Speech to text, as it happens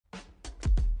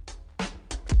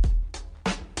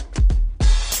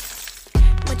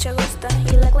mucho gusto.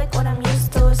 You look like what I'm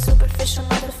used to. A superficial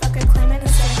motherfucker claiming to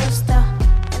say gusto.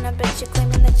 And I bet you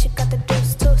claiming that you got the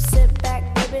deuce too. Sit back,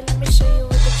 baby, let me show you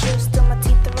what the juice do. My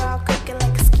teeth are all crooked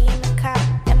like a scheming cop.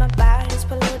 And my body's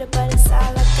polluted, but it's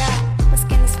all I got. My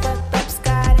skin is fucked up,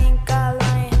 scarred, ain't all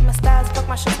on it. My style's fuck,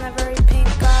 my shirt's never very pink,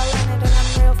 all in it. And I'm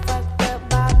real fucked up,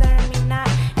 bothering me not.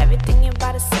 Everything you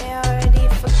about to say I already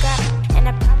forgot. And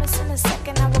I promise in a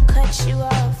second I will cut you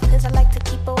off, cause I like to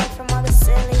keep away from all the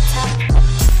silly talk.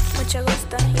 Mucho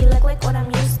gusto, you look like what I'm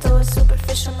used to.